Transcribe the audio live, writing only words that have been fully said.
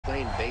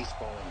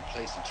baseball in a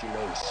place that you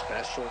know is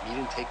special. You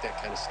didn't take that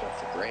kind of stuff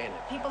for granted.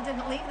 People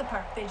didn't leave the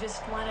park. They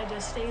just wanted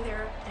to stay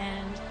there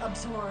and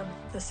absorb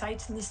the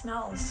sights and the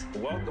smells.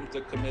 Welcome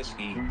to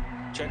Comiskey.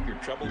 Check your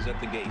troubles at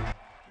the gate.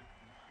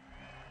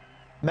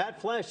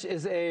 Matt Flesch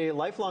is a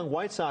lifelong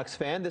White Sox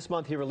fan. This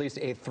month he released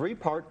a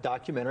 3-part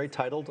documentary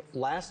titled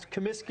Last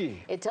Comiskey.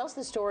 It tells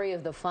the story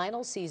of the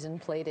final season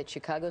played at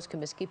Chicago's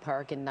Comiskey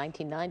Park in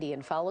 1990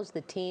 and follows the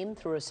team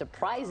through a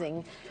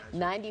surprising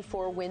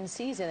 94-win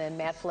season. And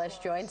Matt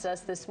Flesch joins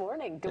us this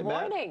morning. Good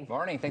morning.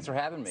 Morning. Thanks for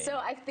having me.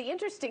 So the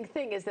interesting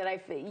thing is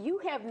that you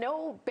have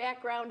no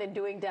background in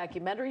doing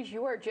documentaries.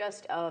 You are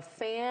just a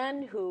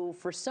fan who,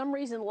 for some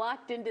reason,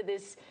 locked into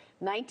this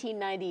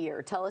 1990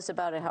 year. Tell us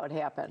about it, how it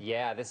happened.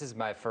 Yeah, this is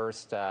my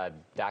first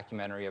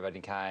documentary of any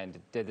kind.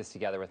 Did this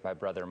together with my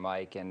brother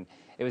Mike, and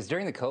it was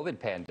during the COVID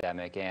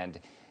pandemic, and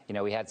you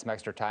know, we had some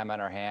extra time on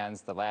our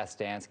hands. The Last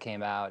Dance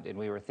came out, and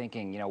we were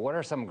thinking, you know, what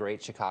are some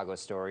great Chicago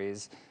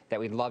stories that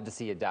we'd love to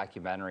see a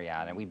documentary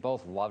on? And we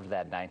both loved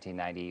that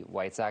 1990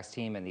 White Sox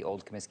team in the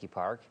old Comiskey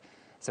Park.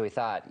 So we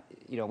thought,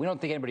 you know, we don't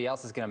think anybody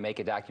else is going to make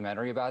a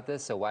documentary about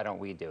this, so why don't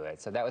we do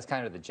it? So that was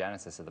kind of the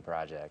genesis of the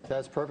project.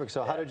 That's perfect.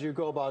 So how did you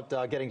go about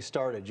getting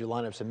started? Did you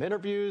line up some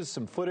interviews,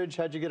 some footage?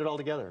 How'd you get it all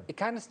together? It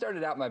kind of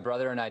started out, my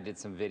brother and I did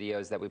some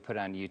videos that we put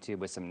on YouTube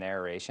with some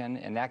narration,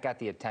 and that got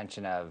the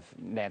attention of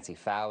Nancy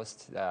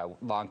Faust,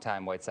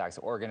 longtime White Sox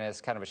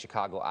organist, kind of a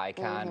Chicago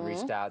icon,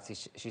 reached out.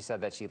 She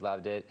said that she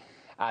loved it.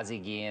 Ozzie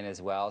Guillen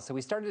as well. So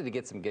we started to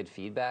get some good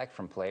feedback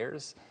from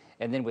players.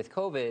 And then with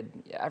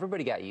COVID,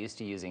 everybody got used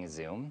to using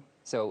Zoom.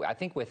 So I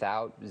think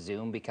without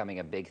Zoom becoming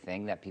a big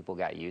thing that people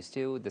got used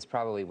to, this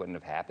probably wouldn't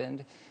have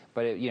happened.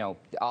 But it, you know,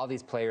 all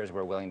these players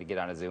were willing to get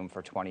on a Zoom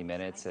for 20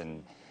 minutes,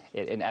 and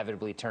it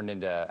inevitably turned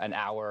into an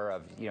hour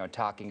of, you know,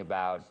 talking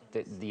about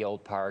the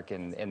old park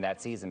and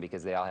that season,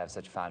 because they all have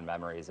such fond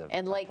memories of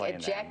And like playing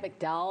Jack them.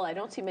 McDowell, I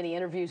don't see many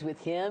interviews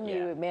with him. Yeah.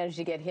 You managed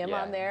to get him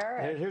on there.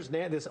 And here's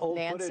this old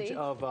footage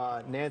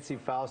of Nancy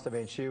Faust. I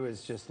mean, she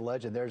was just a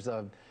legend. There's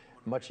a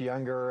much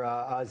younger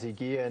Ozzie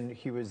Guillen.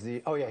 He was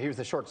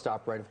the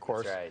shortstop, right? Of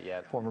course. That's right. Yeah.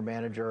 Former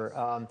manager.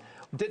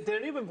 Did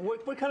anyone?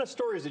 What kind of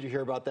stories did you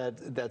hear about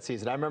that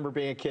season? I remember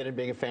being a kid and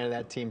being a fan of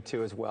that team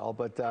too as well.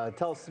 But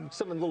tell us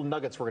some of the little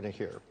nuggets we're going to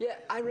hear. Yeah,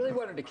 I really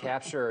wanted to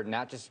capture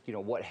not just, you know,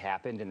 what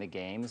happened in the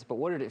games, but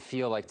what did it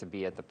feel like to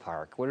be at the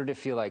park? What did it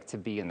feel like to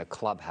be in the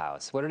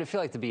clubhouse? What did it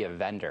feel like to be a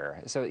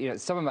vendor? So, you know,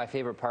 some of my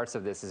favorite parts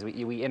of this is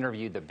we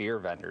interviewed the beer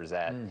vendors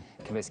at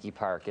Comiskey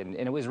Park, and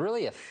it was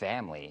really a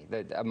family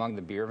among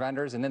the beer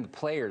vendors, and then the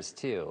players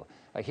too.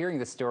 Like hearing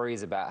the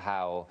stories about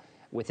how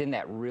within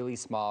that really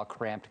small,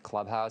 cramped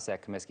clubhouse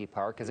at Comiskey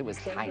Park, because it was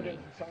tiny.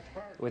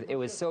 It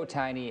was so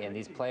tiny, and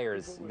these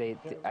players,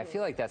 I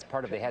feel like that's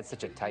part of, they had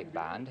such a tight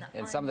bond.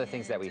 And some of the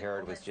things that we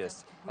heard was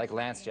just, like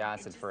Lance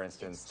Johnson, for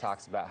instance,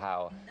 talks about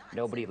how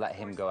nobody let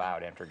him go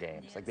out after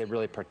games. Like they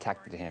really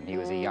protected him. He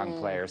was a young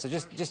player. So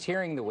just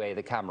hearing the way,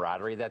 the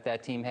camaraderie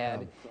that team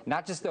had,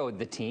 not just though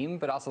the team,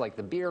 but also like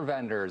the beer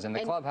vendors and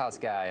the clubhouse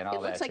guy and all that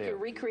too. It looks like you're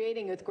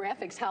recreating with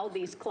graphics how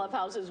these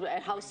clubhouses,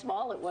 how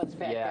small it was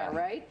back there,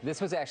 right?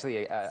 This was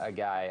actually a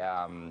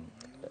guy,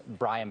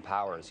 Brian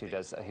Powers,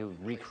 who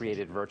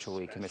recreated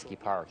virtually Comiskey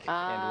Park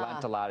and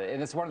lent a lot of it.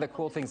 And it's one of the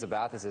cool things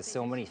about this is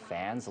so many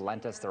fans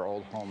lent us their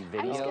old home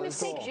videos. I was going to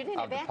say, because you didn't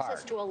have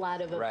access to a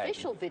lot of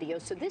official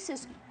videos, so this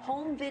is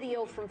home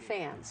video from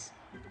fans.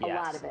 A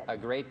lot of it. A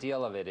great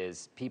deal of it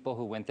is people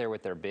who went there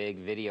with their big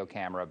video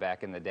camera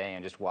back in the day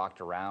and just walked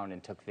around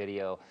and took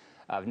video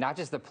of not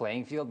just the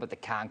playing field, but the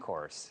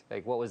concourse.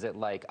 Like, what was it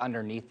like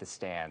underneath the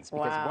stands?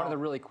 Because one of the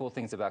really cool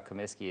things about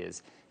Comiskey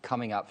is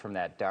coming up from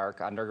that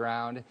dark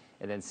underground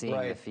and then seeing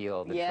the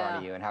field in front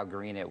of you and how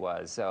green it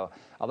was. So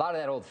a lot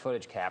of that old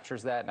footage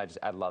captures that, and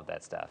I love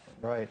that stuff.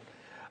 Right.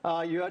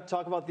 You had to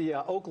talk about the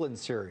Oakland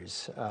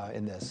series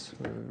in this.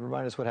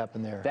 Remind us what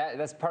happened there.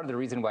 That's part of the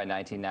reason why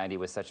 1990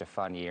 was such a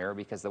fun year,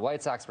 because the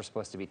White Sox were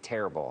supposed to be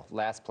terrible,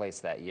 last place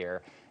that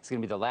year. It's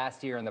going to be the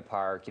last year in the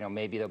park. You know,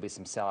 maybe there'll be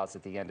some sellouts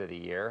at the end of the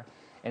year.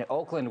 And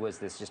Oakland was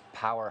this just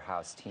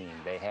powerhouse team.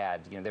 They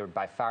had, you know, they were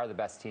by far the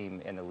best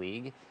team in the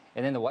league.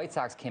 And then the White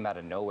Sox came out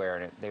of nowhere,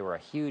 and they were a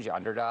huge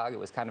underdog. It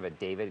was kind of a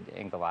David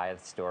and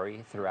Goliath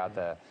story throughout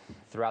the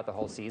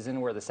whole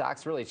season, where the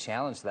Sox really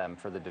challenged them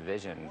for the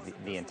division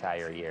the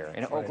entire year.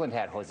 And Oakland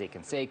had Jose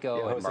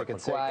Canseco and Mark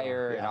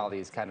McGuire and all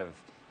these kind of,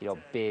 you know,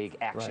 big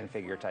action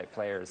figure type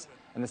players.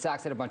 And the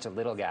Sox had a bunch of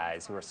little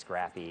guys who were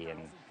scrappy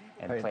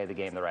and play the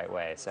game the right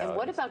way. So. And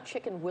what about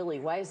Chicken Willie?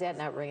 Why is that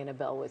not ringing a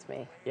bell with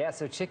me? Yeah,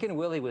 so Chicken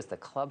Willie was the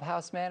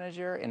clubhouse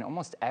manager. In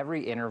almost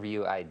every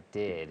interview I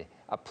did,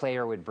 a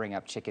player would bring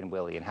up Chicken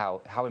Willie and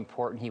how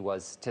important he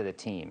was to the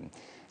team.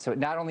 So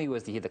not only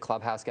was he the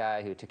clubhouse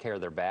guy who took care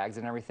of their bags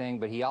and everything,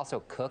 but he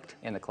also cooked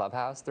in the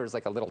clubhouse. There's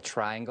like a little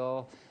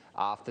triangle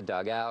off the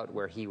dugout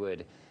where he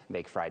would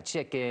make fried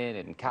chicken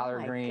and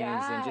collard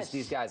greens, and just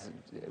these guys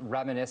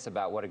reminisce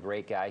about what a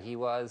great guy he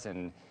was.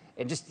 And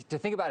just to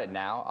think about it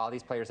now, all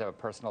these players have a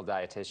personal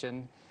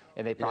dietitian.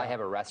 and they probably Yeah. have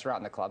a restaurant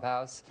in the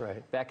clubhouse.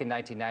 Right. Back in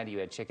 1990, you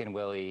had Chicken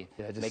Willie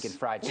making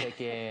fried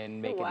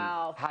chicken, making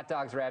Wow. hot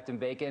dogs wrapped in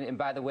bacon. And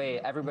by the way,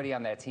 everybody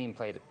on that team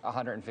played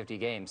 150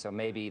 games, so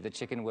maybe the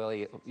Chicken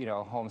Willie,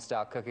 home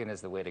style cooking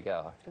is the way to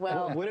go.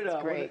 Well,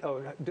 that's great.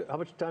 How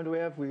much time do we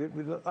have?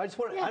 I just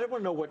want to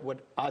know what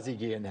Ozzie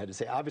Guillen had to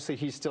say. Obviously,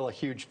 he's still a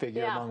huge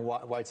figure among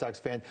White Sox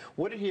fans.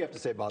 What did he have to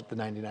say about the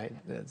 '99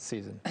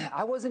 season?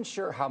 I wasn't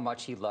sure how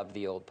much he loved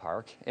the old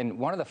park, and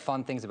one of the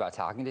fun things about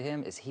talking to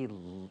him is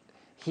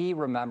he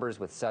remembers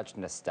with such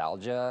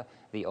nostalgia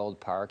the old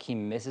park. He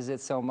misses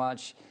it so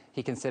much.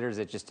 He considers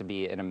it just to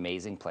be an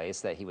amazing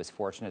place that he was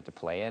fortunate to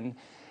play in.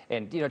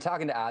 And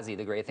talking to Ozzie,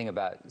 the great thing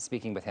about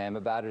speaking with him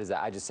about it is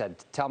that I just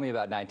said, "Tell me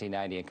about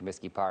 1990 in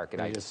Comiskey Park,"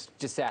 and I just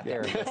sat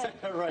there and listened.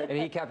 Right. And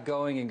he kept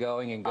going and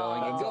going and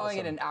going and going. awesome.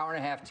 And an hour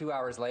and a half, 2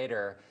 hours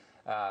later,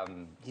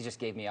 he just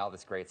gave me all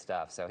this great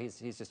stuff. So he's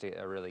just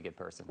a really good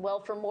person. Well,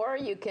 for more,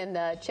 you can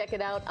check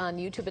it out on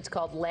YouTube. It's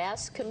called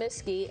Last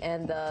Comiskey,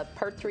 and the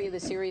part 3 of the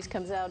series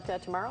comes out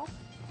tomorrow?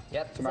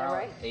 Yep, tomorrow,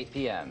 right? 8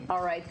 p.m.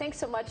 All right. Thanks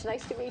so much.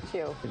 Nice to meet you.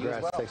 You as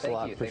Congrats. well. Thanks a Thank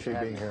lot. you. Thanks Appreciate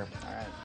for being having here. me. All right.